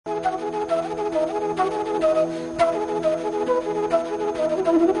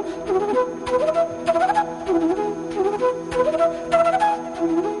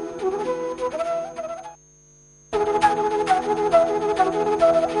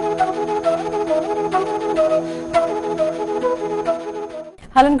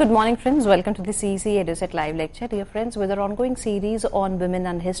Hello and good morning, friends. Welcome to the CEC-UGC live lecture. Dear friends, with our ongoing series on women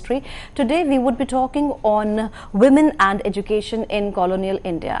and history, today we would be talking on women and education in colonial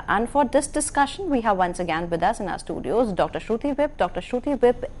India. And for this discussion, we have once again with us in our studios Dr. Shruti Vip. Dr. Shruti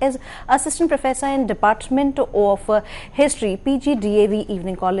Vip is Assistant Professor in Department of History, PG DAV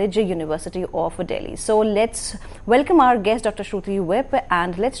Evening College, University of Delhi. So let's welcome our guest, Dr. Shruti Vip,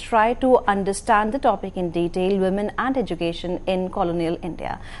 and let's try to understand the topic in detail, women and education in colonial India.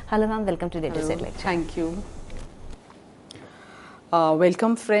 Hello ma'am, welcome to the lecture. Thank you.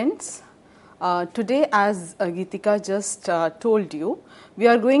 Welcome friends. Today, as Geetika just told you, we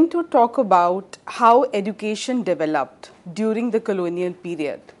are going to talk about how education developed during the colonial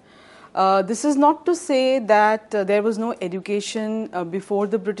period. This is not to say that there was no education before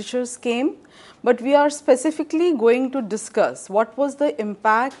the Britishers came, but we are specifically going to discuss what was the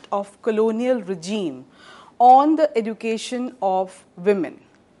impact of colonial regime on the education of women.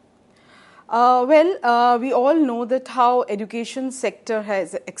 We all know that how education sector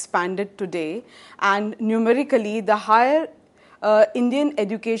has expanded today, and numerically the higher Indian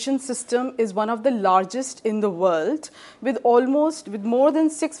education system is one of the largest in the world, with more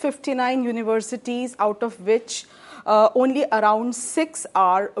than 659 universities, out of which only around 6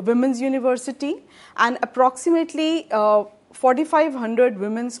 are women's university, and approximately 4,500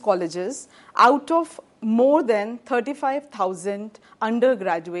 women's colleges out of more than 35,000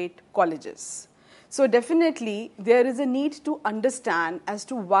 undergraduate colleges. So definitely there is a need to understand as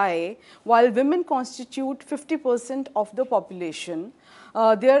to why, while women constitute 50% of the population,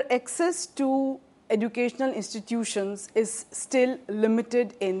 their access to educational institutions is still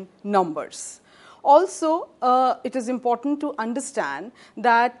limited in numbers. Also, it is important to understand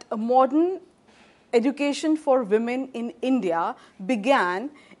that modern education for women in India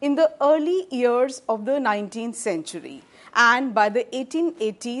began in the early years of the 19th century, and by the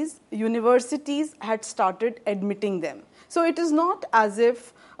 1880s, universities had started admitting them. So it is not as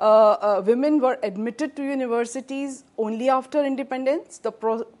if women were admitted to universities only after independence. The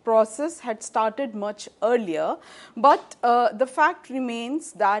process had started much earlier, but the fact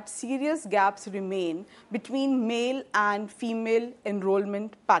remains that serious gaps remain between male and female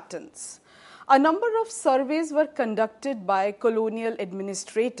enrollment patterns. A number of surveys were conducted by colonial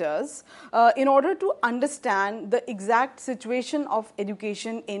administrators in order to understand the exact situation of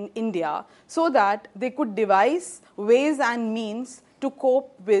education in India, so that they could devise ways and means to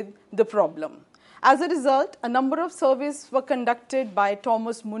cope with the problem. As a result, a number of surveys were conducted by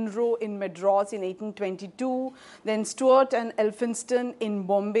Thomas Munro in Madras in 1822, then Stuart and Elphinstone in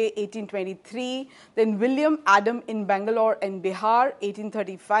Bombay 1823, then William Adam in Bangalore and Bihar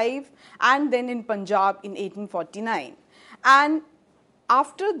 1835, and then in Punjab in 1849. And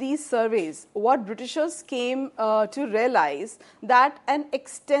after these surveys, what Britishers came to realize that an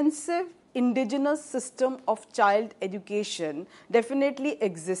extensive indigenous system of child education definitely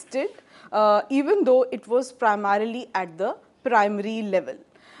existed, even though it was primarily at the primary level.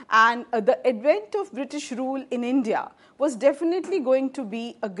 And the advent of British rule in India was definitely going to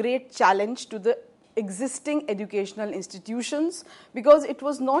be a great challenge to the existing educational institutions, because it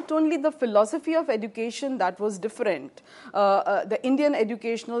was not only the philosophy of education that was different. The Indian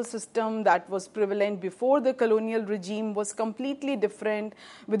educational system that was prevalent before the colonial regime was completely different,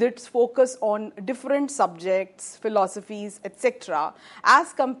 with its focus on different subjects, philosophies, etc.,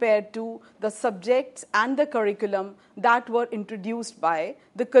 as compared to the subjects and the curriculum that were introduced by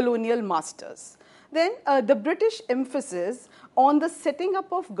the colonial masters. Then the British emphasis on the setting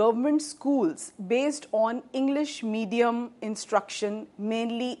up of government schools based on English medium instruction,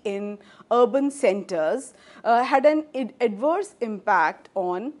 mainly in urban centers, had an adverse impact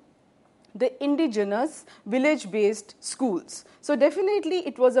on the indigenous village-based schools. So definitely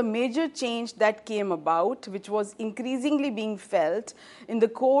it was a major change that came about, which was increasingly being felt in the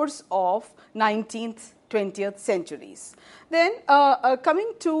course of 19th 20th centuries. Then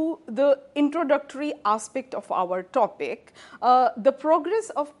coming to the introductory aspect of our topic, the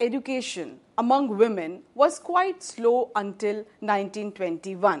progress of education among women was quite slow until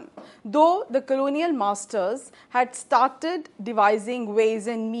 1921. Though the colonial masters had started devising ways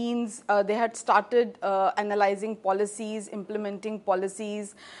and means, they had started analyzing policies, implementing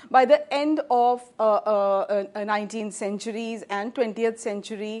policies. By the end of 19th centuries and 20th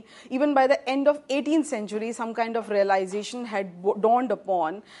century, even by the end of 18th century, some kind of realization had dawned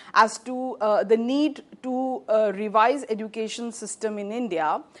upon as to the need to revise education system in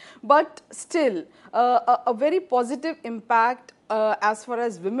India, but still a very positive impact as far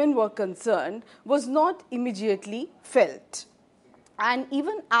as women were concerned was not immediately felt. And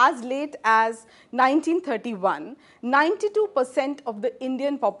even as late as 1931, 92% of the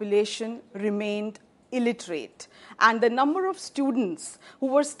Indian population remained illiterate, and the number of students who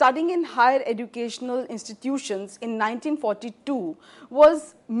were studying in higher educational institutions in 1942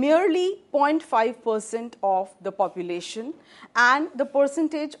 was merely 0.5% of the population, and the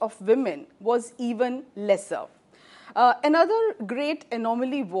percentage of women was even lesser. Another great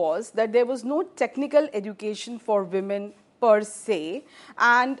anomaly was that there was no technical education for women per se,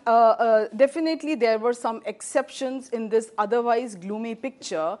 and definitely there were some exceptions in this otherwise gloomy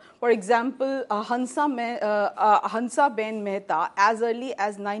picture. For example, Hansa Ben Mehta, as early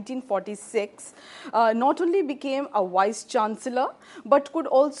as 1946, not only became a vice chancellor but could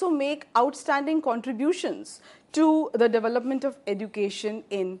also make outstanding contributions to the development of education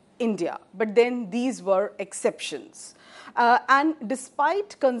in India. But then these were exceptions. And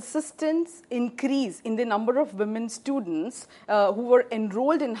despite consistent increase in the number of women students who were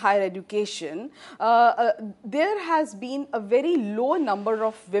enrolled in higher education, there has been a very low number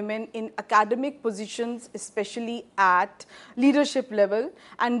of women in academic positions, especially at leadership level,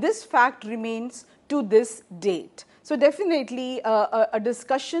 and this fact remains to this date. So definitely a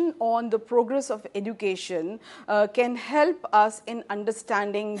discussion on the progress of education can help us in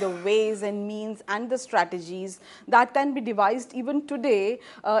understanding the ways and means and the strategies that can be devised even today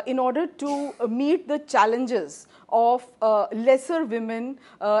in order to meet the challenges of lesser women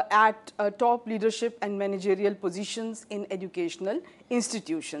at top leadership and managerial positions in educational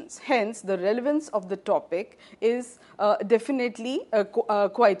institutions. Hence, the relevance of the topic is definitely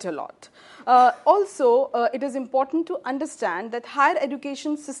quite a lot. Also, it is important to understand that higher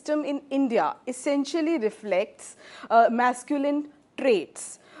education system in India essentially reflects masculine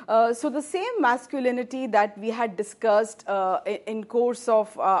traits. So the same masculinity that we had discussed in course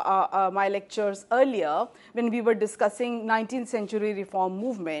of my lectures earlier when we were discussing 19th century reform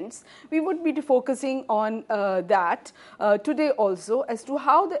movements, we would be focusing on that today also as to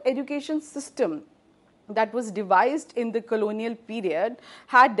how the education system that was devised in the colonial period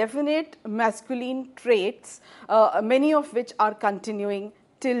had definite masculine traits, many of which are continuing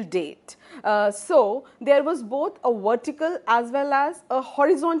till date. So there was both a vertical as well as a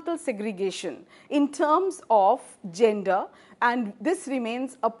horizontal segregation in terms of gender, and this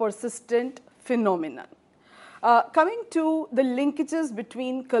remains a persistent phenomenon. Coming to the linkages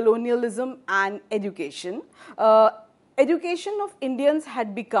between colonialism and education, education of Indians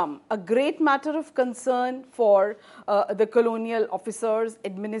had become a great matter of concern for the colonial officers,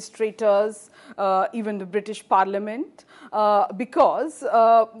 administrators, even the British Parliament, because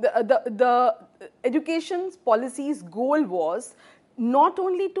the education policy's goal was not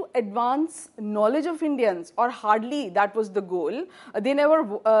only to advance knowledge of Indians, or hardly that was the goal. They never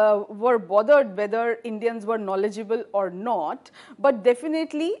were bothered whether Indians were knowledgeable or not, but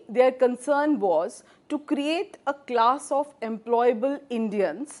definitely their concern was to create a class of employable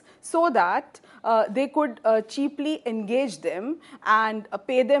Indians so that they could cheaply engage them and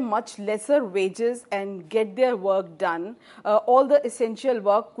pay them much lesser wages and get their work done. All the essential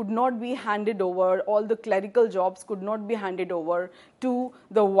work could not be handed over, all the clerical jobs could not be handed over to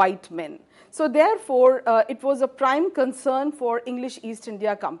the white men. So therefore, it was a prime concern for English East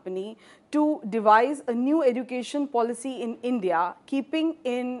India Company to devise a new education policy in India, keeping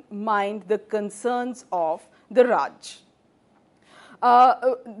in mind the concerns of the Raj.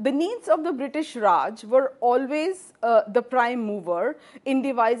 The needs of the British Raj were always the prime mover in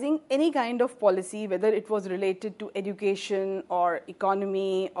devising any kind of policy, whether it was related to education or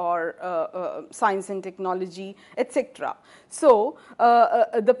economy or science and technology, etc. So,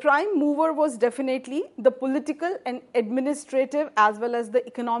 the prime mover was definitely the political and administrative as well as the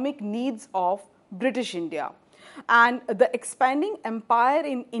economic needs of British India. And the expanding empire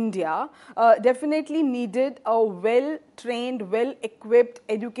in India definitely needed a well-trained, well-equipped,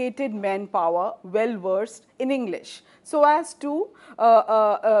 educated manpower, well-versed in English, so as to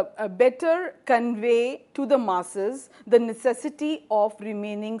better convey to the masses the necessity of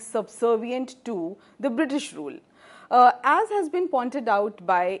remaining subservient to the British rule. As has been pointed out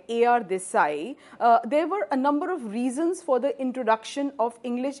by A.R. Desai, there were a number of reasons for the introduction of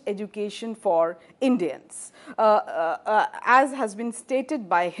English education for Indians. As has been stated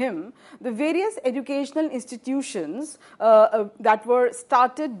by him, the various educational institutions that were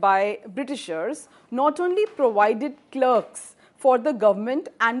started by Britishers not only provided clerks for the government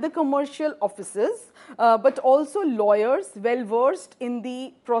and the commercial offices, but also lawyers well versed in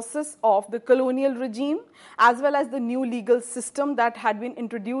the process of the colonial regime, as well as the new legal system that had been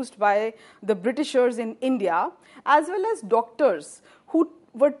introduced by the Britishers in India, as well as doctors who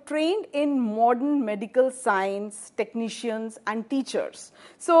were trained in modern medical science, technicians and teachers.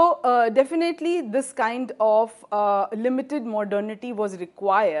 So definitely this kind of limited modernity was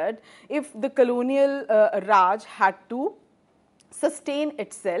required if the colonial Raj had to sustain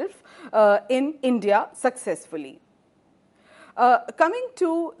itself in India successfully. Coming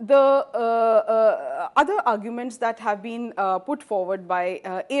to the other arguments that have been put forward by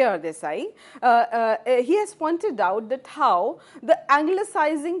A.R. Desai, he has pointed out that how the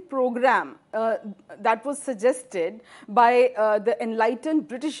Anglicizing program that was suggested by the enlightened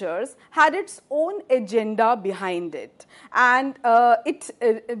Britishers had its own agenda behind it, and it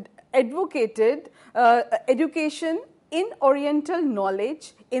advocated education in Oriental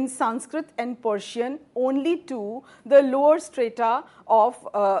knowledge in Sanskrit and Persian only to the lower strata of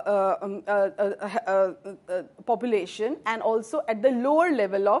population and also at the lower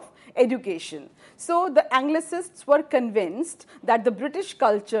level of education. So the Anglicists were convinced that the British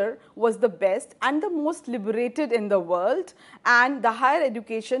culture was the best and the most liberated in the world, and the higher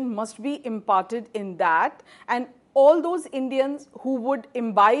education must be imparted in that, and all those Indians who would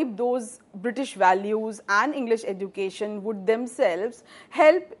imbibe those British values and English education would themselves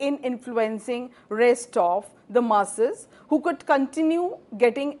help in influencing rest of the masses who could continue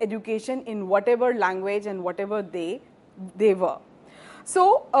getting education in whatever language and whatever they were.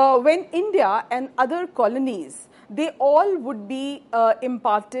 So when India and other colonies, they all would be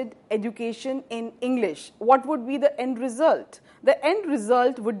imparted education in English, what would be the end result? The end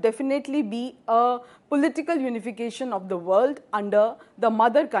result would definitely be a political unification of the world under the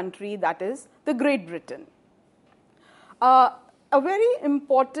mother country, that is the Great Britain. A very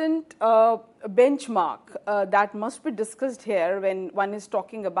important benchmark that must be discussed here when one is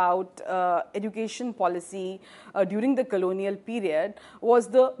talking about education policy during the colonial period was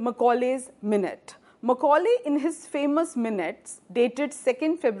the Macaulay's Minute. Macaulay, in his famous minutes dated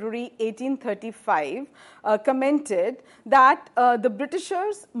 2nd February 1835, commented that the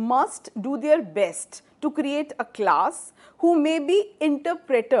Britishers must do their best to create a class who may be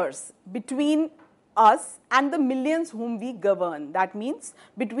interpreters between us and the millions whom we govern. That means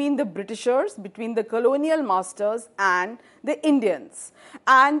between the Britishers, between the colonial masters and the Indians.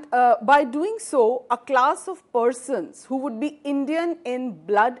 And by doing so, a class of persons who would be Indian in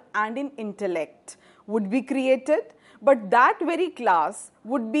blood and in intellect would be created, but that very class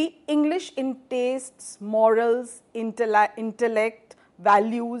would be English in tastes, morals, intellect,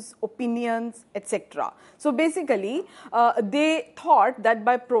 values, opinions, etc. So basically, they thought that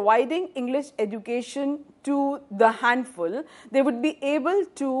by providing English education to the handful, they would be able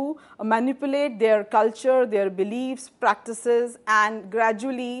to manipulate their culture, their beliefs, practices, and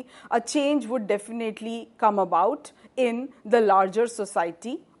gradually a change would definitely come about in the larger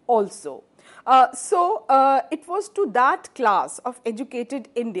society also. So it was to that class of educated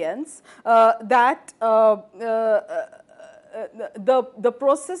Indians that the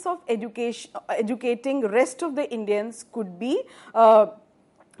process of educating rest of the Indians could be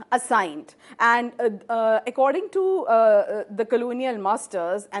assigned, and according to the colonial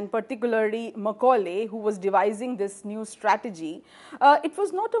masters and particularly Macaulay, who was devising this new strategy, it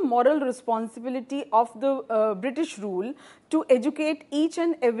was not a moral responsibility of the British rule to educate each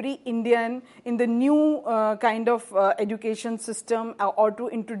and every Indian in the new kind of education system or to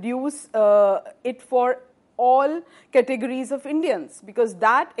introduce it for all categories of Indians, because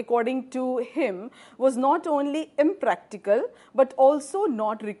that, according to him, was not only impractical but also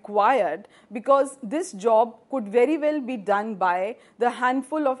not required, because this job could very well be done by the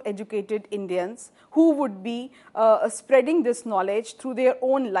handful of educated Indians who would be spreading this knowledge through their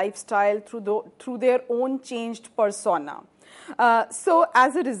own lifestyle, through their own changed persona. So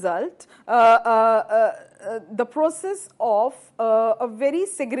as a result, the process of a very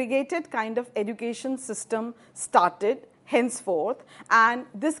segregated kind of education system started henceforth, and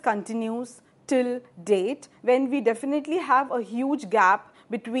this continues till date, when we definitely have a huge gap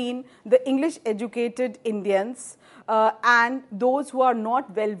between the English educated Indians and those who are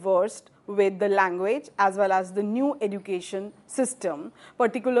not well versed with the language as well as the new education system,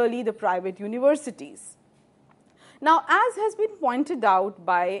 particularly the private universities. Now, as has been pointed out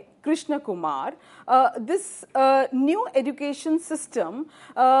by Krishna Kumar, this new education system,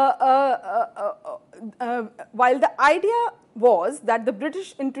 while the idea was that the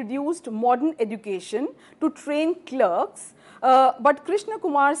British introduced modern education to train clerks, but Krishna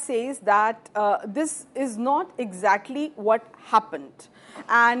Kumar says that this is not exactly what happened.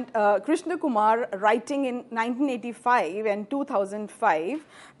 And Krishna Kumar, writing in 1985 and 2005,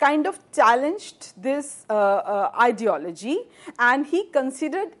 kind of challenged this ideology, and he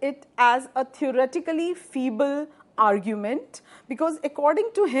considered it as a theoretically feeble argument, because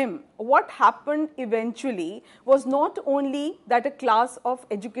according to him, what happened eventually was not only that a class of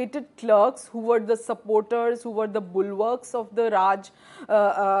educated clerks who were the supporters, who were the bulwarks of the Raj,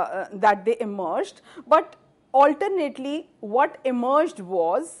 that they emerged, but alternately what emerged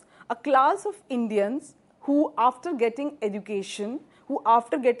was a class of Indians who, after getting education, who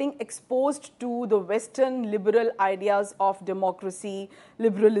after getting exposed to the Western liberal ideas of democracy,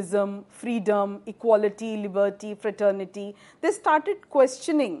 liberalism, freedom, equality, liberty, fraternity, they started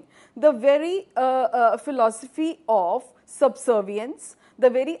questioning the very philosophy of subservience, the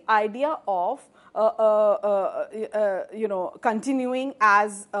very idea of continuing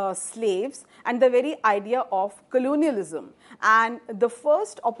as slaves, and the very idea of colonialism. And the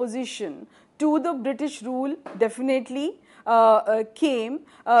first opposition to the British rule definitely came,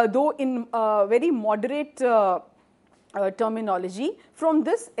 though in very moderate terminology, from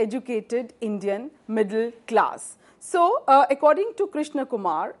this educated Indian middle class. So, according to Krishna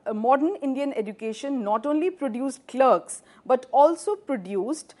Kumar, modern Indian education not only produced clerks but also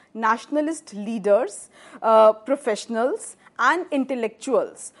produced nationalist leaders, professionals and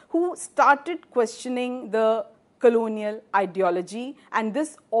intellectuals who started questioning the colonial ideology, and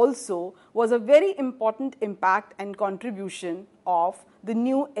this also was a very important impact and contribution of the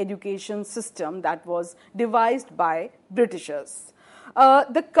new education system that was devised by Britishers.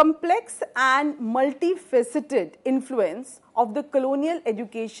 The complex and multifaceted influence of the colonial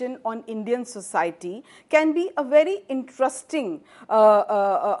education on Indian society can be a very interesting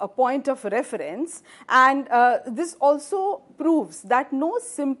a point of reference, and this also proves that no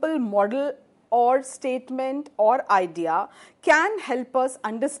simple model or statement or idea can help us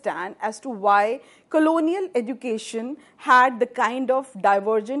understand as to why colonial education had the kind of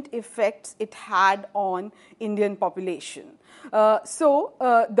divergent effects it had on Indian population.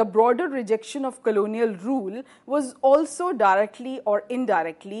 The broader rejection of colonial rule was also directly or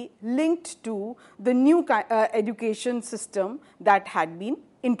indirectly linked to the new education system that had been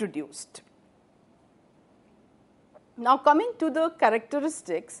introduced. Now, coming to the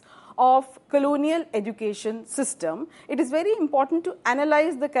characteristics of colonial education system, it is very important to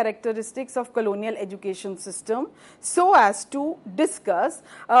analyze the characteristics of colonial education system so as to discuss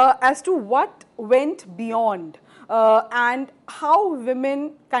as to what went beyond and how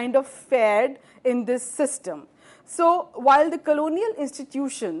women kind of fared in this system. So, while the colonial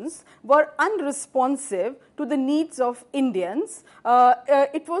institutions were unresponsive to the needs of Indians,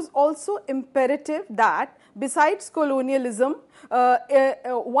 it was also imperative that besides colonialism,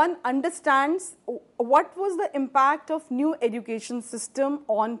 one understands what was the impact of new education system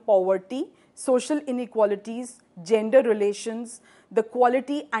on poverty, social inequalities, gender relations, the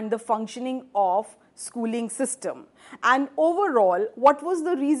quality and the functioning of schooling system, and overall what was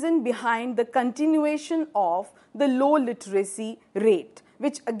the reason behind the continuation of the low literacy rate,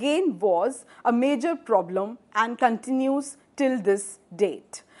 which again was a major problem and continues till this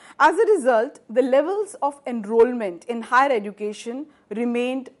date. As a result, the levels of enrollment in higher education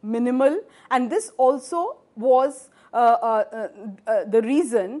remained minimal, and this also was the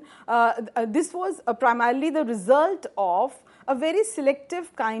reason, this was primarily the result of a very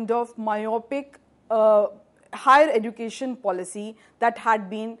selective kind of myopic higher education policy that had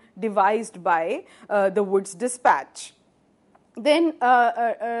been devised by the Woods Dispatch. Then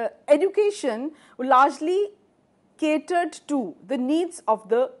education largely catered to the needs of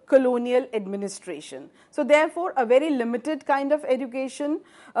the colonial administration. So therefore, a very limited kind of education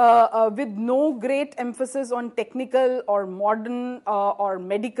with no great emphasis on technical or modern or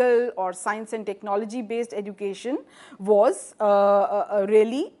medical or science and technology based education was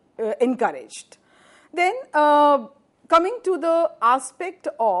really encouraged. Then coming to the aspect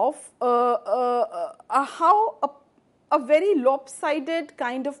of how a very lopsided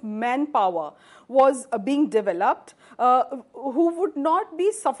kind of manpower was being developed, who would not be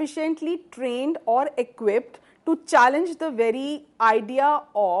sufficiently trained or equipped to challenge the very idea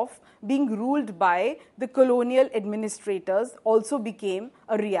of being ruled by the colonial administrators also became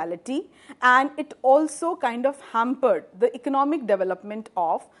a reality, and it also kind of hampered the economic development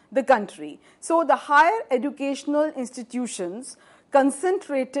of the country. So the higher educational institutions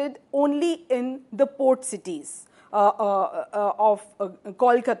concentrated only in the port cities of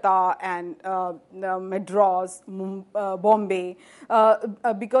Kolkata and Madras, Bombay,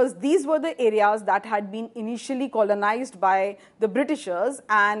 because these were the areas that had been initially colonized by the Britishers,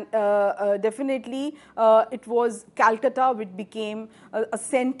 and definitely it was Calcutta which became a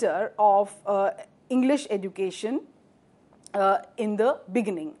center of English education in the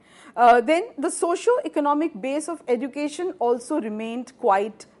beginning. Then the socio-economic base of education also remained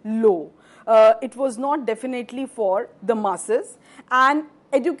quite low. it was not definitely for the masses. And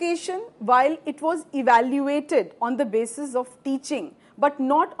education, while it was evaluated on the basis of teaching, but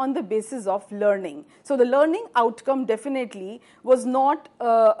not on the basis of learning. So the learning outcome definitely was not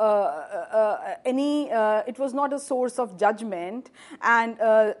it was not a source of judgment, and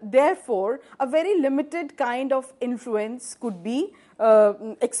therefore a very limited kind of influence could be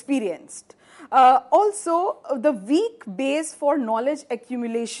experienced. Also, the weak base for knowledge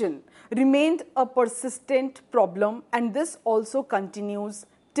accumulation remained a persistent problem, and this also continues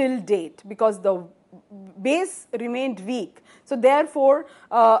till date because the base remained weak. So therefore,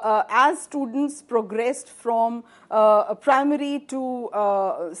 as students progressed from primary to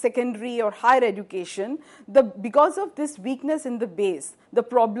secondary or higher education, because of this weakness in the base, the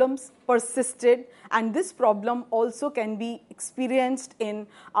problems persisted, and this problem also can be experienced in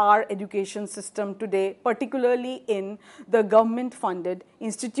our education system today, particularly in the government funded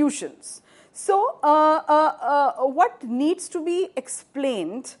institutions. So what needs to be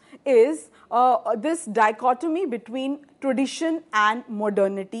explained is this dichotomy between tradition and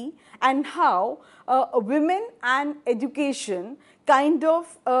modernity, and how women and education kind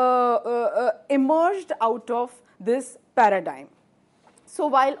of emerged out of this paradigm. So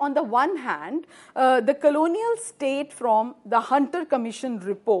while on the one hand, the colonial state from the Hunter Commission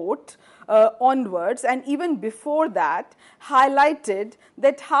report onwards, and even before that, highlighted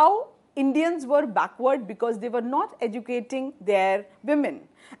that how Indians were backward because they were not educating their women.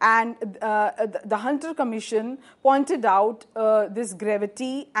 And the Hunter Commission pointed out this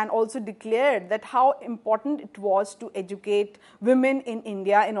gravity and also declared that how important it was to educate women in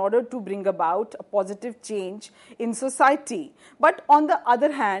India in order to bring about a positive change in society. But on the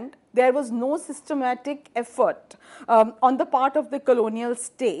other hand, there was no systematic effort on the part of the colonial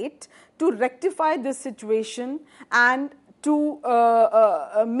state to rectify this situation and to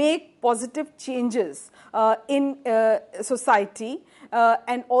make positive changes in society,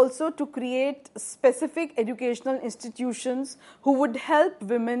 and also to create specific educational institutions who would help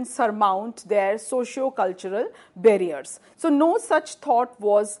women surmount their socio-cultural barriers. So no such thought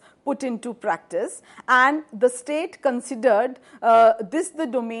was put into practice, and the state considered this the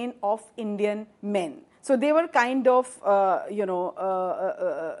domain of Indian men. So they were kind of,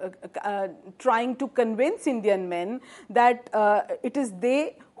 trying to convince Indian men that it is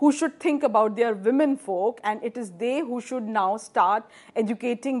they who should think about their women folk, and it is they who should now start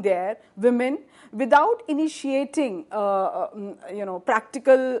educating their women without initiating,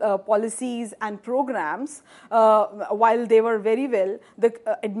 practical policies and programs, while they were very well the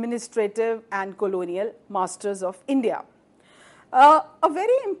administrative and colonial masters of India. A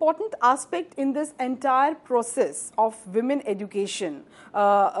very important aspect in this entire process of women education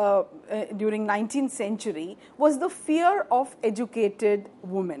during 19th century was the fear of educated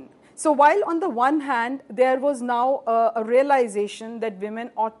women. So while on the one hand there was now a realization that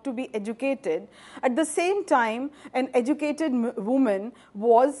women ought to be educated, at the same time an educated woman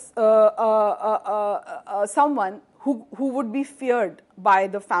was someone who would be feared by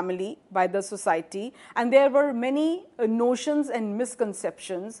the family, by the society, and there were many notions and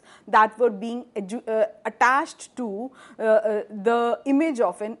misconceptions that were being attached to the image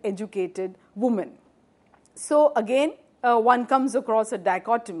of an educated woman. So again, one comes across a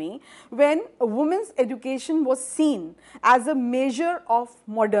dichotomy when a woman's education was seen as a measure of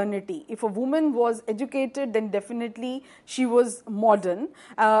modernity. If a woman was educated, then definitely she was modern,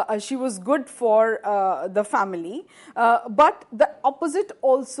 she was good for the family, but the opposite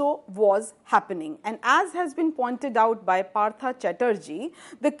also was happening. And as has been pointed out by Partha Chatterjee,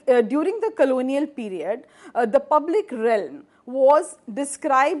 during the colonial period, the public realm was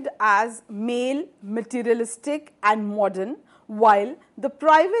described as male, materialistic and modern, while the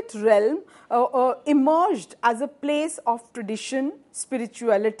private realm emerged as a place of tradition,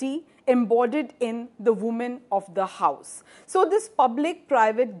 spirituality, embodied in the woman of the house. So this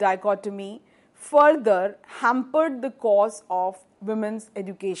public-private dichotomy further hampered the cause of women's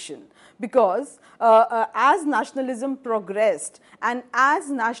education, because as nationalism progressed and as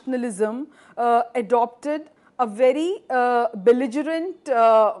nationalism adopted a very belligerent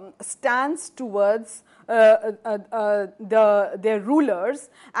stance towards their rulers,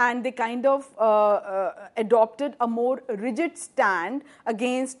 and they kind of adopted a more rigid stand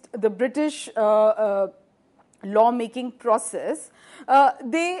against the British law-making process.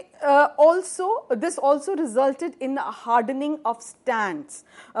 This also resulted in a hardening of stance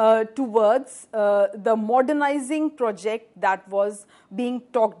towards the modernizing project that was being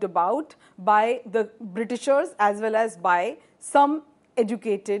talked about by the Britishers as well as by some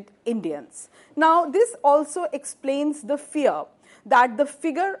educated Indians. Now, this also explains the fear that the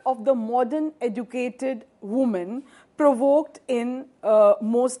figure of the modern educated woman provoked in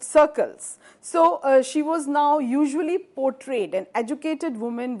most circles. So she was now usually portrayed, an educated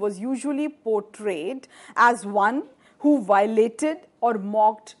woman was usually portrayed as one who violated or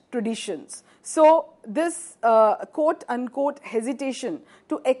mocked traditions. So this quote unquote hesitation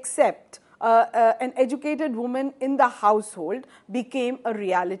to accept an educated woman in the household became a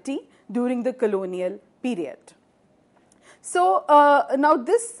reality during the colonial period. So now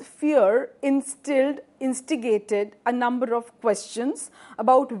this fear instigated a number of questions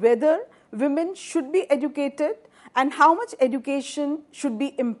about whether women should be educated and how much education should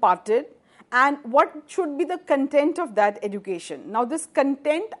be imparted and what should be the content of that education. Now this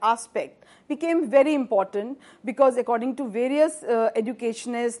content aspect became very important because according to various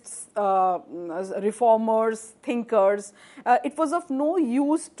educationists, reformers, thinkers, it was of no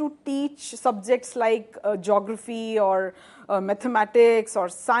use to teach subjects like geography or mathematics or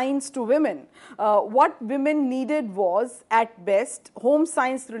science to women. What women needed was at best home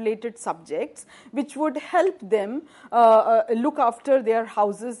science related subjects which would help them look after their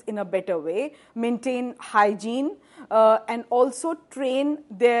houses in a better way, maintain hygiene, and also train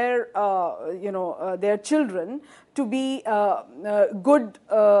their their children to be good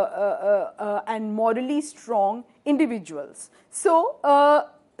and morally strong individuals. So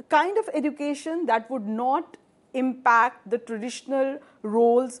kind of education that would not impact the traditional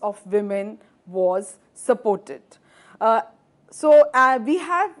roles of women was supported. So we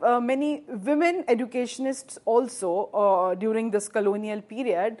have many women educationists also during this colonial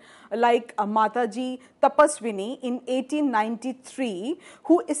period, like Mataji Tapaswini in 1893,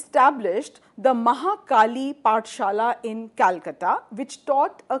 who established the Mahakali Pathshala in Calcutta, which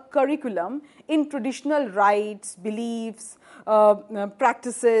taught a curriculum in traditional rites, beliefs,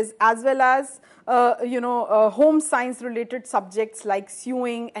 practices, as well as home science related subjects like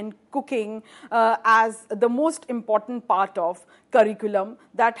sewing and cooking as the most important part of curriculum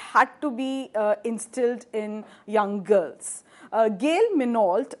that had to be instilled in young girls. Gail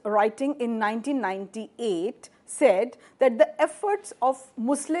Minault, writing in 1998, said that the efforts of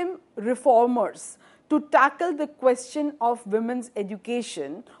Muslim reformers to tackle the question of women's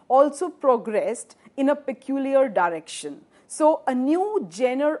education also progressed in a peculiar direction. So a new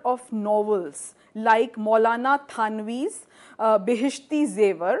genre of novels like Maulana Thanvi's Behishti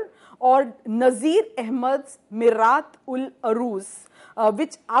Zevar or Nazir Ahmad's Mirat-ul-Aruz,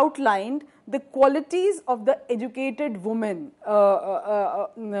 which outlined the qualities of the educated woman,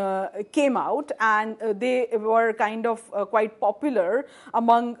 came out, and they were kind of quite popular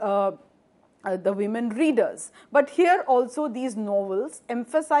among the women readers. But here also these novels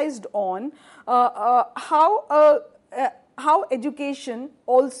emphasized on how education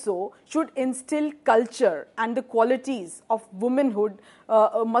also should instill culture, and the qualities of womanhood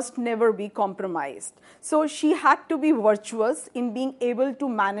must never be compromised. So she had to be virtuous in being able to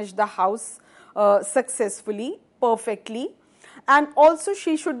manage the house successfully, perfectly, and also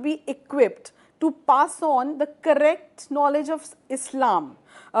she should be equipped to pass on the correct knowledge of Islam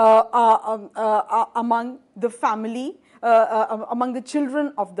among the family, among the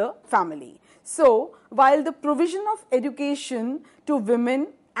children of the family. So, while the provision of education to women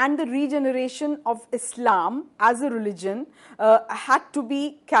and the regeneration of Islam as a religion had to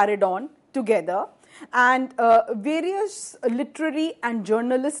be carried on together, and various literary and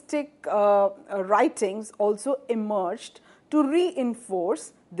journalistic writings also emerged to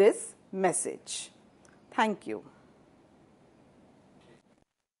reinforce this message. Thank you.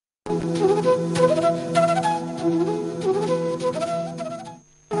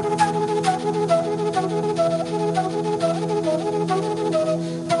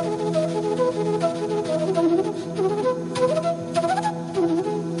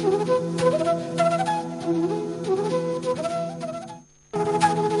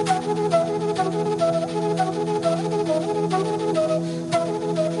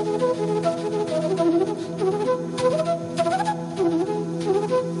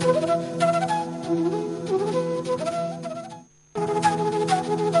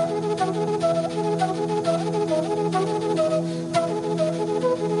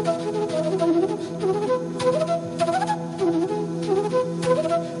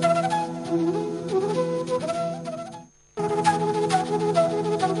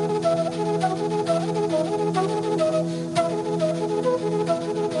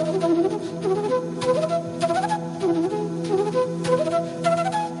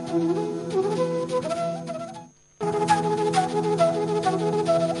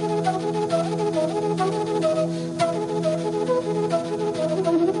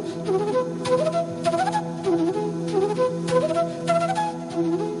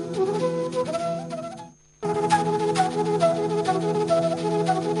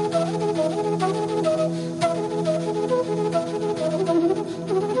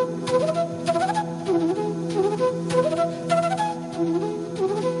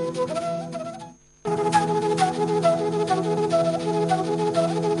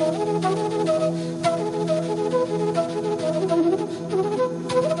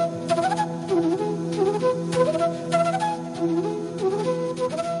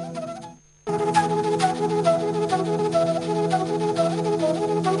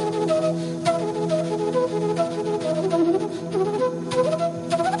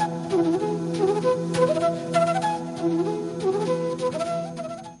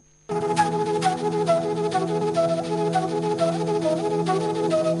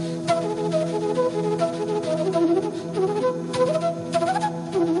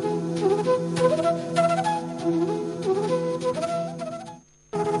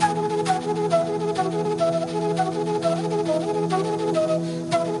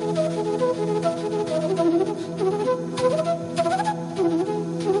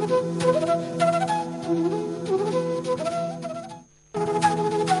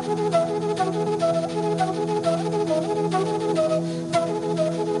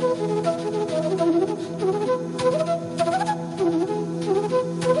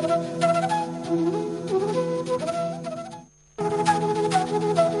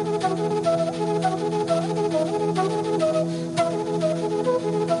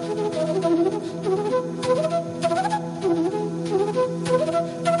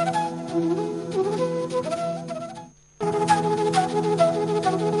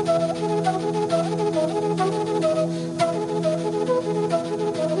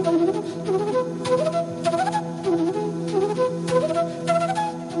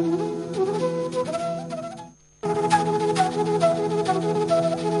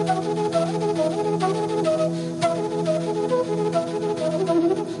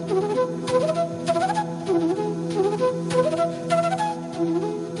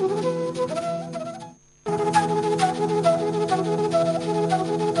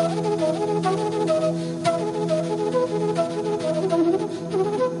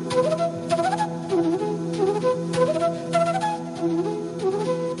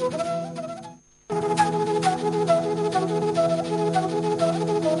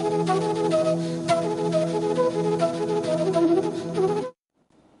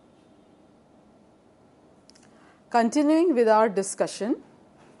 Continuing with our discussion,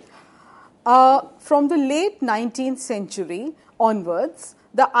 from the late 19th century onwards,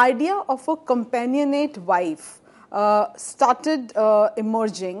 the idea of a companionate wife started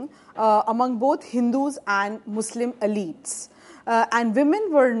emerging among both Hindus and Muslim elites. And women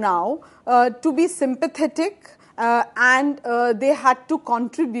were now to be sympathetic and they had to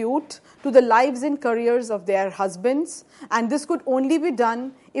contribute to the lives and careers of their husbands, and this could only be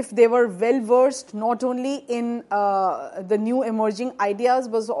done if they were well versed not only in the new emerging ideas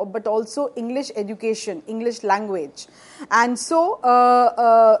but also English education, English language. And so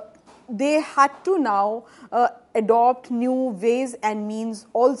they had to now adopt new ways and means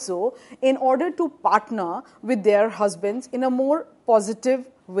also in order to partner with their husbands in a more positive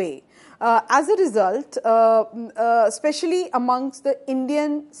way. As a result, especially amongst the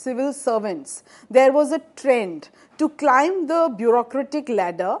Indian civil servants, there was a trend to climb the bureaucratic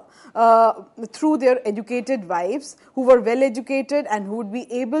ladder through their educated wives who were well educated and who would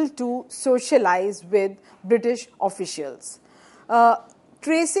be able to socialize with British officials.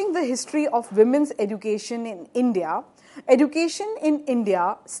 Tracing the history of women's education in India, education in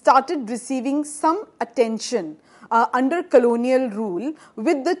India started receiving some attention under colonial rule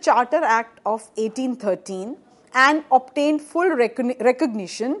with the Charter Act of 1813 and obtained full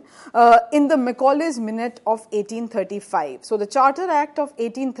recognition in the Macaulay's Minute of 1835. So the Charter Act of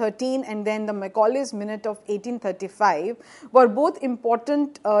 1813 and then the Macaulay's Minute of 1835 were both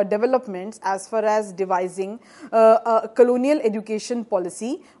important developments as far as devising a colonial education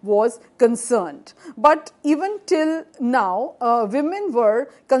policy was concerned. But even till now, women were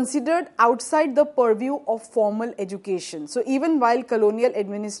considered outside the purview of formal education. So even while colonial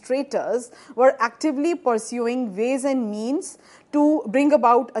administrators were actively pursuing ways and means to bring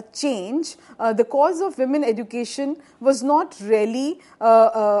about a change, the cause of women education was not really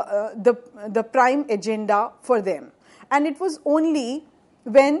the prime agenda for them. And it was only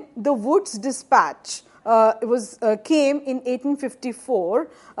when the Wood's Dispatch came in 1854,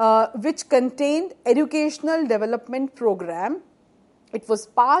 which contained educational development program. It was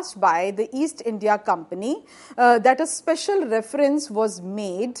passed by the East India Company that a special reference was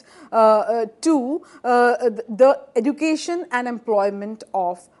made to the education and employment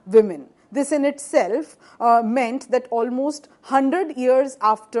of women. This in itself meant that almost 100 years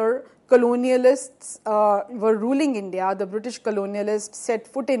after colonialists were ruling India, the British colonialists set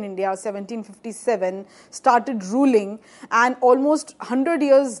foot in India, 1757, started ruling, and almost 100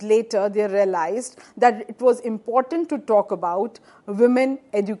 years later they realized that it was important to talk about women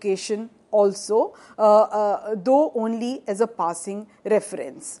education also, though only as a passing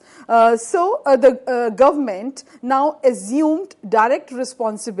reference. So the government now assumed direct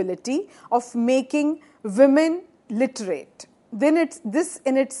responsibility of making women literate. Then this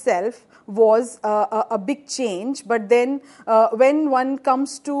in itself was a big change, but then when one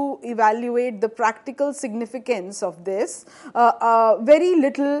comes to evaluate the practical significance of this, very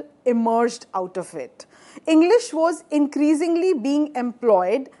little emerged out of it. English was increasingly being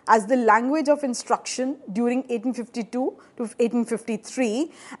employed as the language of instruction during 1852 to 1853,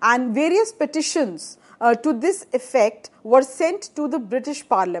 and various petitions to this effect were sent to the British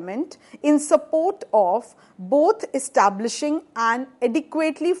Parliament in support of both establishing and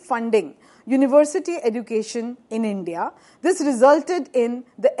adequately funding university education in India. This resulted in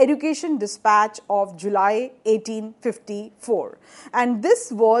the Education Dispatch of July 1854, and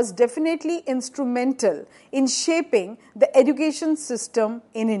this was definitely instrumental in shaping the education system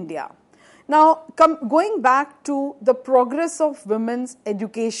in India. Now, going back to the progress of women's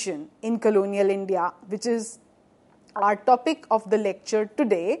education in colonial India, which is our topic of the lecture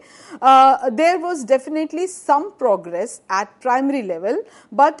today, there was definitely some progress at primary level,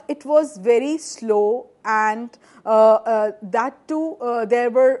 but it was very slow, and that too there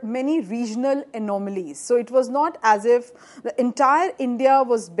were many regional anomalies. So it was not as if the entire India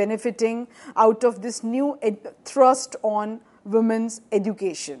was benefiting out of this new thrust on women's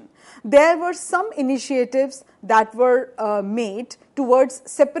education. There were some initiatives that were made towards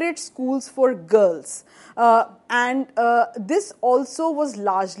separate schools for girls, and this also was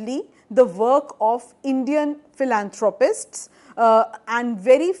largely the work of Indian philanthropists, and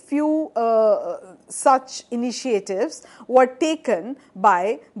very few such initiatives were taken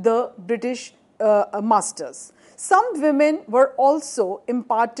by the British masters. Some women were also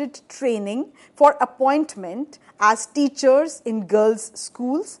imparted training for appointment as teachers in girls'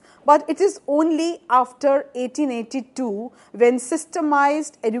 schools, but it is only after 1882 when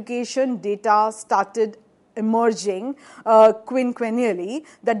systemized education data started emerging quinquennially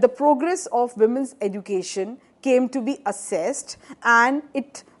that the progress of women's education came to be assessed, and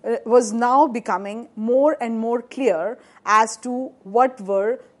it was now becoming more and more clear as to what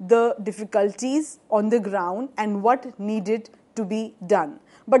were the difficulties on the ground and what needed to be done.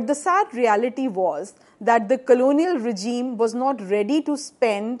 But the sad reality was that the colonial regime was not ready to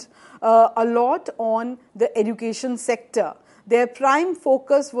spend a lot on the education sector. Their prime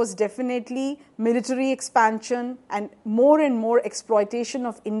focus was definitely military expansion and more exploitation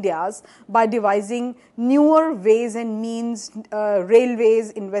of India's by devising newer ways and means,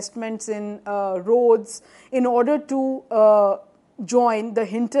 railways, investments in roads, in order to join the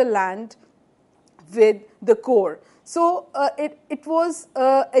hinterland with the core. So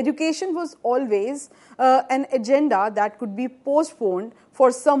education was always an agenda that could be postponed for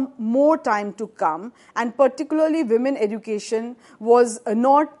some more time to come, and particularly women education was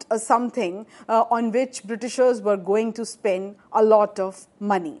not something on which Britishers were going to spend a lot of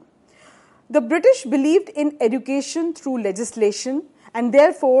money. The British believed in education through legislation, and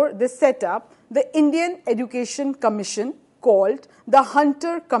therefore they set up the Indian Education Commission, called the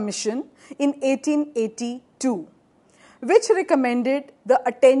Hunter Commission, in 1882, which recommended the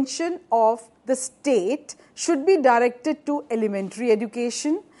attention of the state should be directed to elementary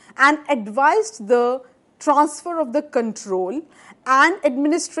education and advised the transfer of the control and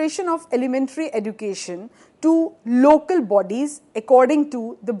administration of elementary education to local bodies according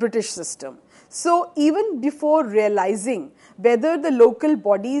to the British system. So even before realizing whether the local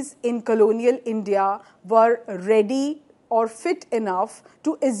bodies in colonial India were ready or fit enough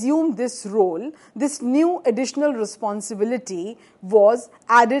to assume this role, this new additional responsibility was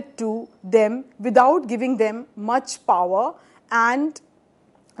added to them without giving them much power and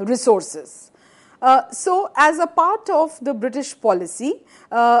resources. So as a part of the British policy,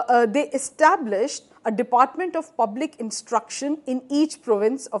 they established a Department of Public Instruction in each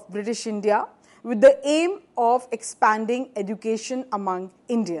province of British India with the aim of expanding education among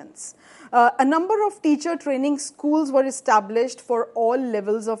Indians. A number of teacher training schools were established for all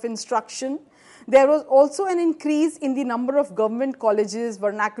levels of instruction. There was also an increase in the number of government colleges,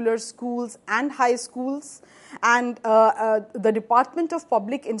 vernacular schools and high schools, and the Department of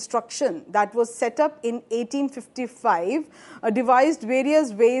Public Instruction that was set up in 1855 devised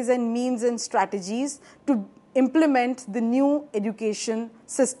various ways and means and strategies to implement the new education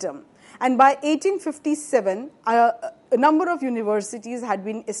system. And by 1857, a number of universities had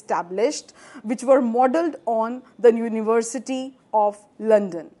been established which were modelled on the University of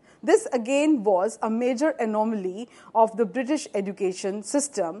London. This again was a major anomaly of the British education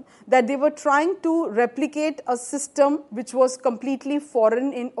system, that they were trying to replicate a system which was completely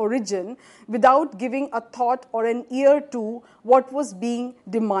foreign in origin without giving a thought or an ear to what was being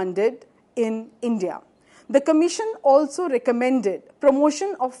demanded in India. The Commission also recommended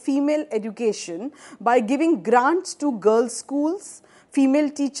promotion of female education by giving grants to girls' schools, female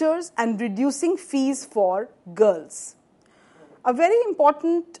teachers, and reducing fees for girls. A very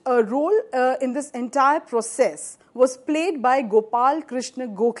important role in this entire process was played by Gopal Krishna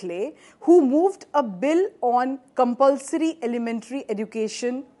Gokhale, who moved a bill on compulsory elementary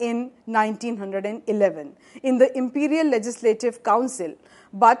education in 1911 in the Imperial Legislative Council.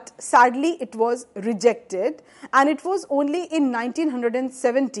 But sadly it was rejected, and it was only in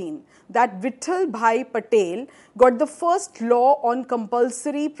 1917 that Vittal Bhai Patel got the first law on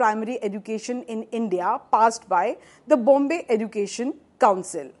compulsory primary education in India passed by the Bombay Education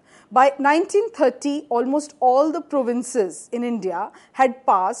Council. By 1930, almost all the provinces in India had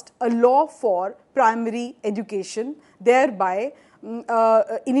passed a law for primary education, thereby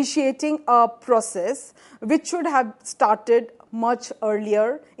initiating a process which should have started much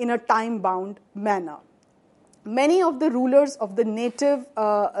earlier in a time-bound manner. Many of the rulers of the native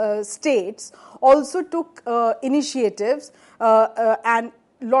states also took initiatives and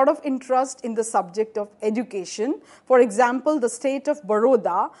lot of interest in the subject of education. For example, the state of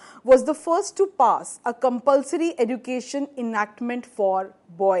Baroda was the first to pass a compulsory education enactment for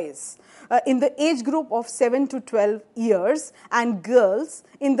boys in the age group of 7 to 12 years and girls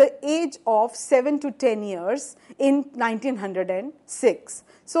in the age of 7 to 10 years in 1906.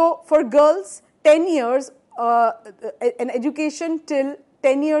 So for girls, 10 years, an education till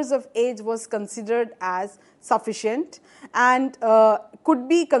 10 years of age was considered as sufficient and could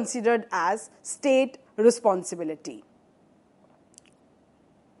be considered as state responsibility.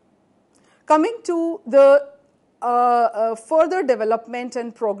 Coming to the further development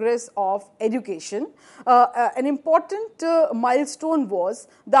and progress of education, an important milestone was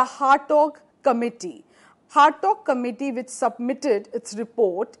the Hartog Committee. Hartog Committee, which submitted its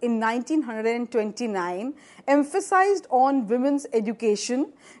report in 1929, emphasized on women's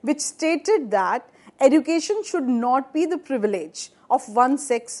education, which stated that education should not be the privilege of one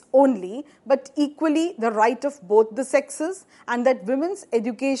sex only, but equally the right of both the sexes, and that women's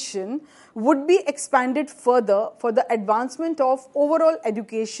education would be expanded further for the advancement of overall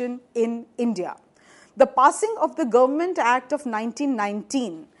education in India. The passing of the Government Act of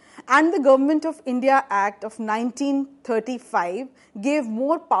 1919 and the Government of India Act of 1935 gave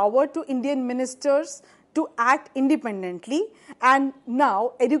more power to Indian ministers to act independently, and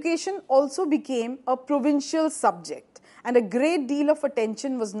now education also became a provincial subject, and a great deal of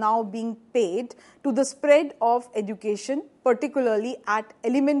attention was now being paid to the spread of education, particularly at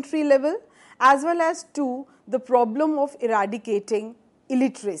elementary level, as well as to the problem of eradicating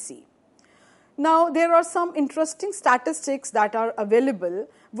illiteracy. Now, there are some interesting statistics that are available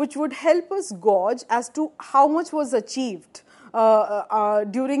which would help us gauge as to how much was achieved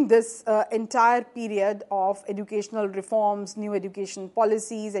during this entire period of educational reforms, new education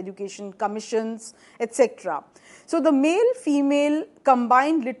policies, education commissions, etc. So, the male-female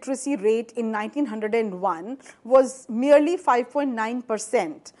combined literacy rate in 1901 was merely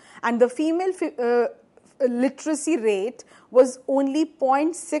 5.9%, and the female literacy rate was only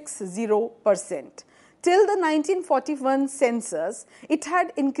 0.60%. Till the 1941 census, it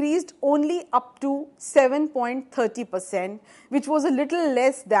had increased only up to 7.30%, which was a little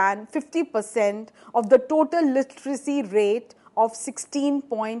less than 50% of the total literacy rate of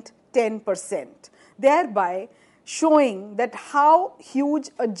 16.10%, thereby showing that how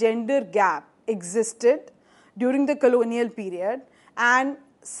huge a gender gap existed during the colonial period, and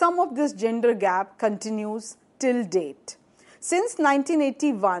some of this gender gap continues till date. Since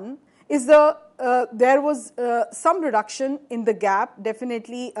 1981, there was some reduction in the gap.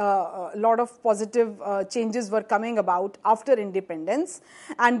 Definitely a lot of positive changes were coming about after independence,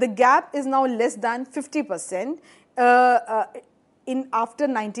 and the gap is now less than 50% after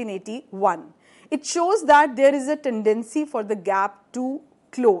 1981. It shows that there is a tendency for the gap to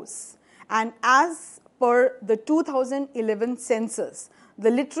close, and as per the 2011 census, the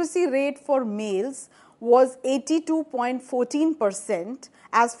literacy rate for males was 82.14%,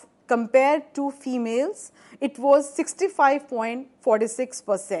 as compared to females, it was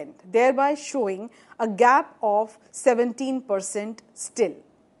 65.46%, thereby showing a gap of 17% still.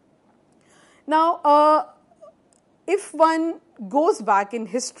 Now, if one goes back in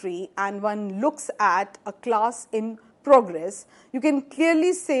history and one looks at a class in progress, you can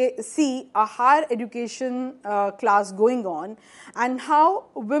clearly see a higher education class going on, and how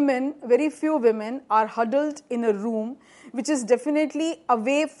women, very few women, are huddled in a room which is definitely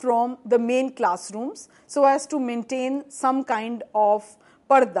away from the main classrooms, so as to maintain some kind of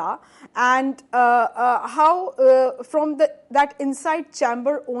parda, and how from that inside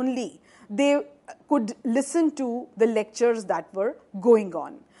chamber only they could listen to the lectures that were going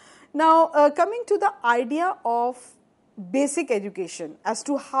on. Now, coming to the idea of basic education, as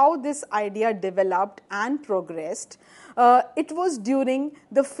to how this idea developed and progressed, it was during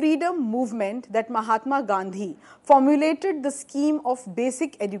the freedom movement that Mahatma Gandhi formulated the scheme of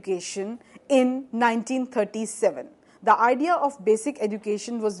basic education in 1937. The idea of basic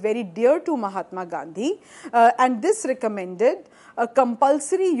education was very dear to Mahatma Gandhi, and this recommended a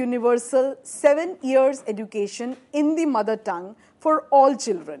compulsory universal 7 years education in the mother tongue for all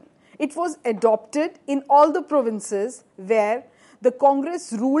children. It was adopted in all the provinces where the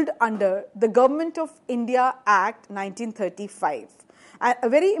Congress ruled under the Government of India Act 1935. A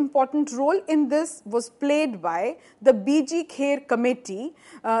very important role in this was played by the B.G. Kher Committee,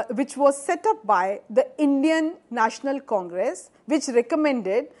 which was set up by the Indian National Congress, which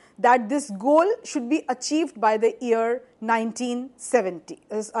recommended that this goal should be achieved by the year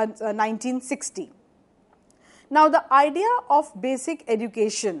 1960. Now, the idea of basic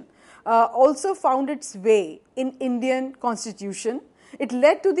education also found its way in Indian Constitution. It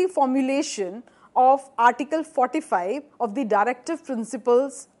led to the formulation of Article 45 of the Directive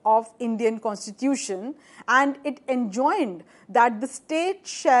Principles of Indian Constitution, and it enjoined that the state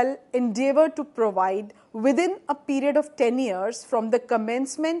shall endeavour to provide within a period of 10 years from the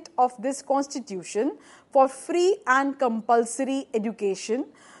commencement of this constitution for free and compulsory education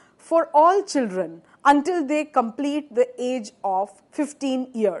for all children until they complete the age of 15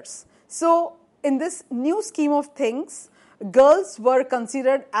 years. So, in this new scheme of things, girls were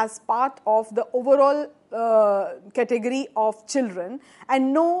considered as part of the overall category of children,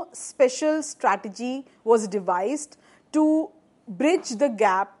 and no special strategy was devised to bridge the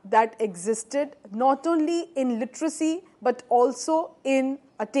gap that existed not only in literacy but also in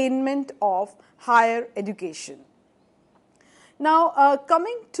attainment of higher education. Now,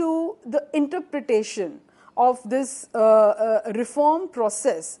 coming to the interpretation of this reform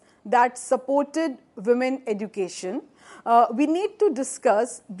process that supported women education, we need to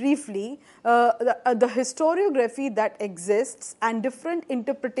discuss briefly the historiography that exists and different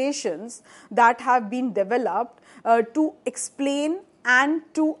interpretations that have been developed to explain and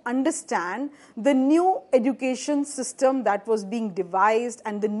to understand the new education system that was being devised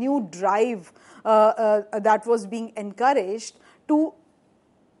and the new drive that was being encouraged to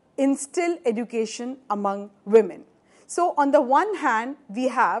instill education among women. So, on the one hand, we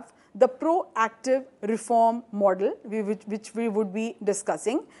have the proactive reform model, which we would be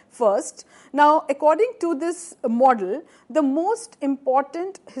discussing first. Now, according to this model, the most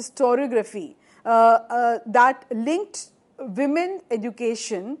important historiography that linked women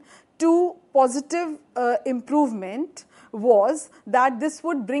education to positive improvement was that this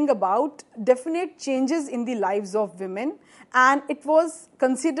would bring about definite changes in the lives of women, and it was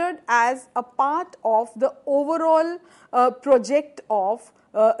considered as a part of the overall project of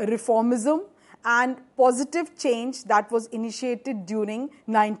reformism and positive change that was initiated during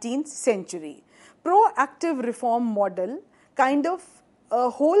 19th century. Proactive reform model kind of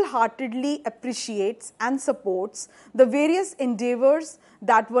wholeheartedly appreciates and supports the various endeavors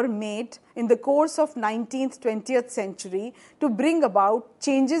that were made in the course of 19th, 20th century to bring about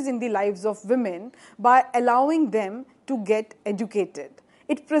changes in the lives of women by allowing them to get educated.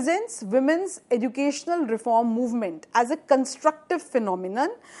 It presents women's educational reform movement as a constructive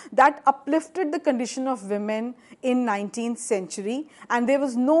phenomenon that uplifted the condition of women in 19th century, and there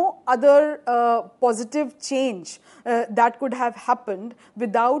was no other positive change that could have happened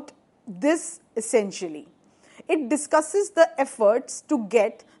without this essentially. It discusses the efforts to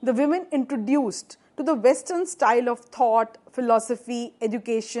get the women introduced to the Western style of thought, philosophy,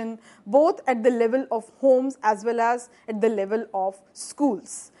 education, both at the level of homes as well as at the level of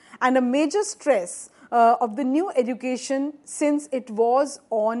schools. And a major stress of the new education, since it was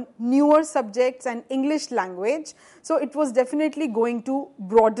on newer subjects and English language, so it was definitely going to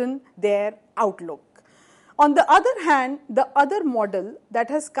broaden their outlook. On the other hand, the other model that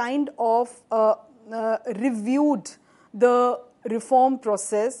has kind of reviewed the reform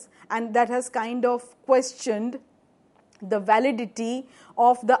process and that has kind of questioned the validity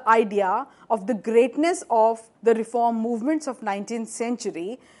of the idea of the greatness of the reform movements of 19th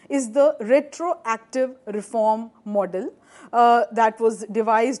century is the retroactive reform model that was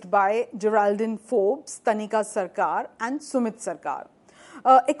devised by Geraldine Forbes, Tanika Sarkar and Sumit Sarkar.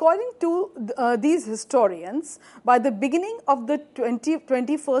 According to these historians, by the beginning of the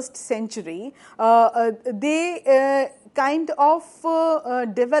 21st century, they kind of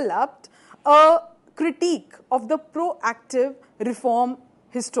developed a critique of the proactive reform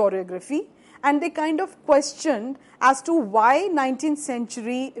historiography, and they kind of questioned as to why 19th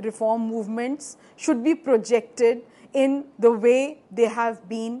century reform movements should be projected in the way they have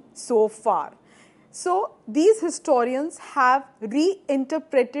been so far. So, these historians have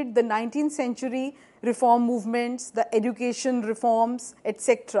reinterpreted the 19th century reform movements, the education reforms,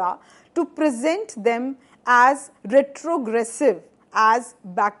 etc., to present them as retrogressive, as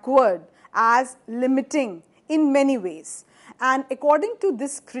backward, as limiting in many ways. And according to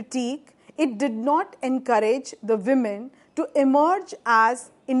this critique, it did not encourage the women to emerge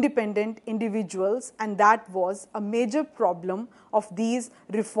as independent individuals, and that was a major problem of these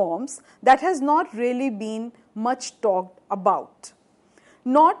reforms that has not really been much talked about.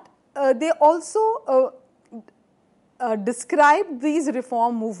 They also described these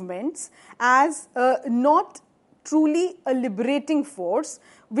reform movements as not truly a liberating force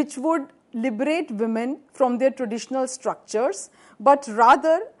which would liberate women from their traditional structures, but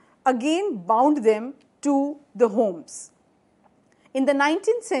rather again bound them to the homes. In the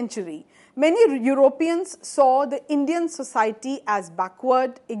 19th century, many Europeans saw the Indian society as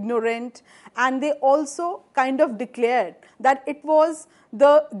backward, ignorant, and they also kind of declared that it was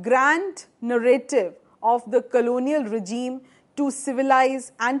the grand narrative of the colonial regime to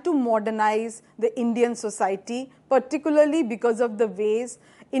civilize and to modernize the Indian society, particularly because of the ways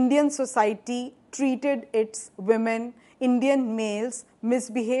Indian society treated its women, Indian males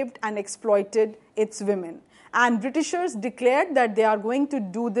misbehaved and exploited its women. And Britishers declared that they are going to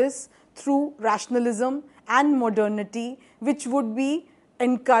do this through rationalism and modernity, which would be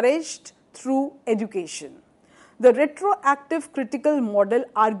encouraged through education. The retroactive critical model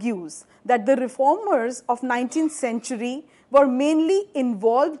argues that the reformers of 19th century were mainly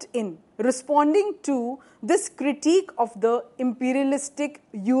involved in responding to this critique of the imperialistic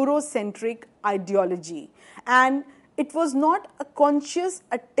Eurocentric ideology, and it was not a conscious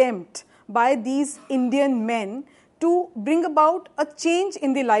attempt by these Indian men to bring about a change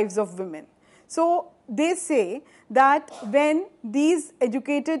in the lives of women. So they say that when these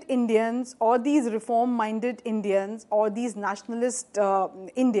educated Indians or these reform-minded Indians or these nationalist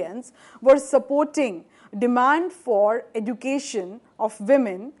Indians were supporting demand for education of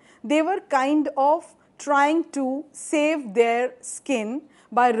women, they were kind of trying to save their skin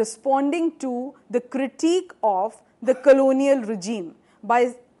by responding to the critique of the colonial regime,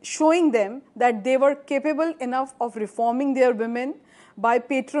 by showing them that they were capable enough of reforming their women, by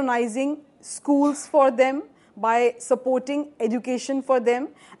patronizing schools for them, by supporting education for them,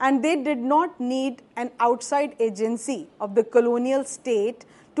 and they did not need an outside agency of the colonial state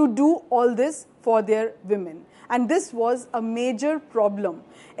to do all this for their women. And this was a major problem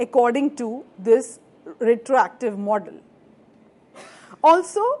according to this retroactive model.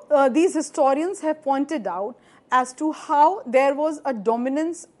 Also, these historians have pointed out as to how there was a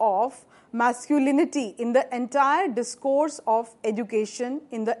dominance of masculinity in the entire discourse of education,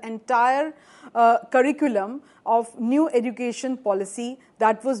 in the entire curriculum of new education policy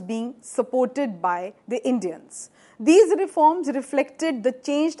that was being supported by the Indians. These reforms reflected the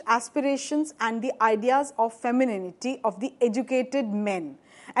changed aspirations and the ideas of femininity of the educated men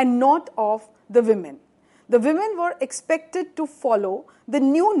and not of the women. The women were expected to follow the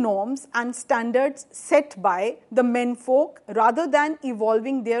new norms and standards set by the menfolk rather than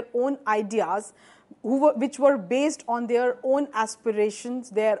evolving their own ideas, which were based on their own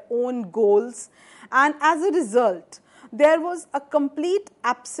aspirations, their own goals. And as a result, there was a complete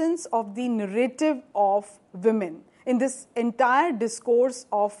absence of the narrative of women in this entire discourse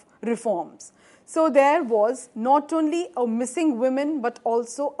of reforms. So there was not only a missing woman but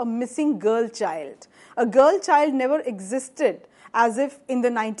also a missing girl child. A girl child never existed, as if in the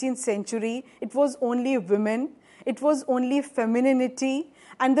 19th century it was only women, it was only femininity,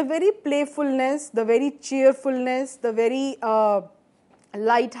 and the very playfulness, the very cheerfulness, the very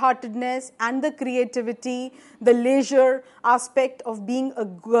lightheartedness and the creativity, the leisure aspect of being a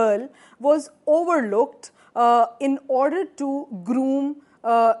girl was overlooked in order to groom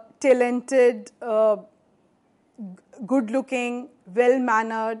talented, good-looking,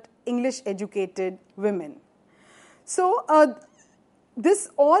 well-mannered, English-educated women. So this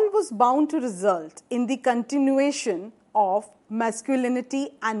all was bound to result in the continuation of masculinity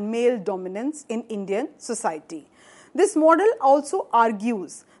and male dominance in Indian society. This model also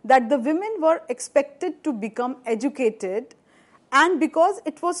argues that the women were expected to become educated, and because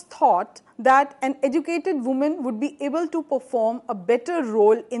it was thought that an educated woman would be able to perform a better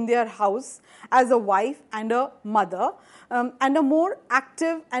role in their house as a wife and a mother, and a more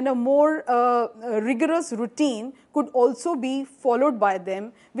active and a more rigorous routine could also be followed by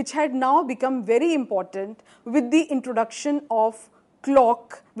them, which had now become very important with the introduction of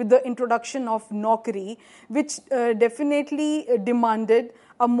clock, with the introduction of naukri, which definitely demanded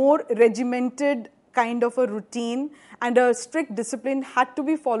a more regimented kind of a routine, and a strict discipline had to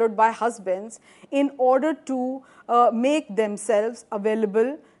be followed by husbands in order to make themselves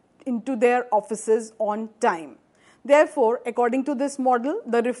available into their offices on time. Therefore, according to this model,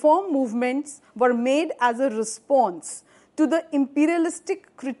 the reform movements were made as a response to the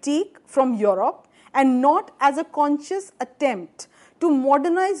imperialistic critique from Europe and not as a conscious attempt to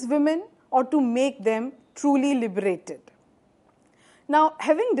modernize women or to make them truly liberated. Now,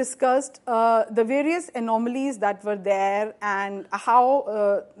 having discussed the various anomalies that were there and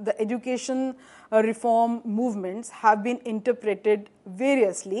how the education reform movements have been interpreted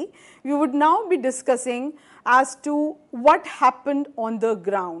variously, we would now be discussing as to what happened on the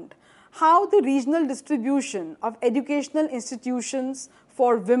ground, how the regional distribution of educational institutions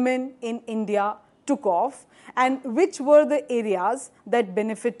for women in India took off, and which were the areas that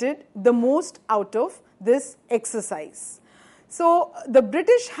benefited the most out of this exercise. So the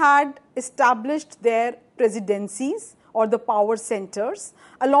British had established their presidencies or the power centers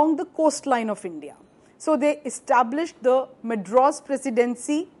along the coastline of India. So they established the Madras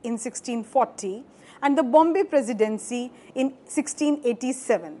Presidency in 1640 and the Bombay Presidency in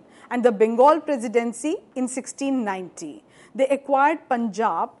 1687 and the Bengal Presidency in 1690. They acquired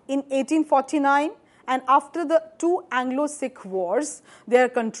Punjab in 1849, and after the two Anglo-Sikh wars, their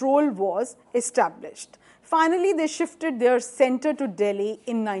control was established. finally they shifted their center to Delhi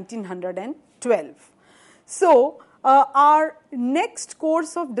in 1912. So our next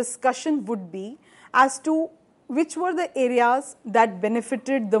course of discussion would be as to which were the areas that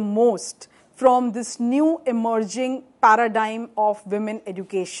benefited the most from this new emerging paradigm of women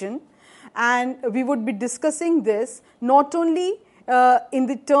education, and we would be discussing this not only in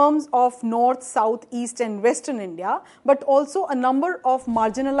the terms of North, South, East and Western India, but also a number of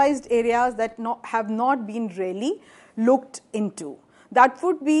marginalized areas that have not been really looked into. That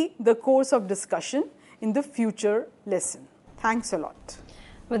would be the course of discussion in the future lesson. Thanks a lot.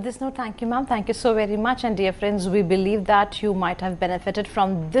 With this note, thank you, ma'am. Thank you so very much. And dear friends, we believe that you might have benefited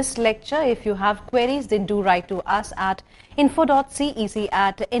from this lecture. If you have queries, then do write to us at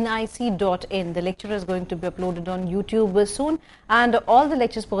info.cec@nic.in. The lecture is going to be uploaded on YouTube soon, and all the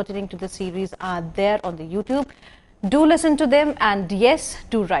lectures pertaining to the series are there on the YouTube. Do listen to them, and yes,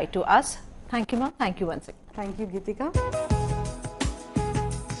 do write to us. Thank you, ma'am. Thank you once again. Thank you, Geetika.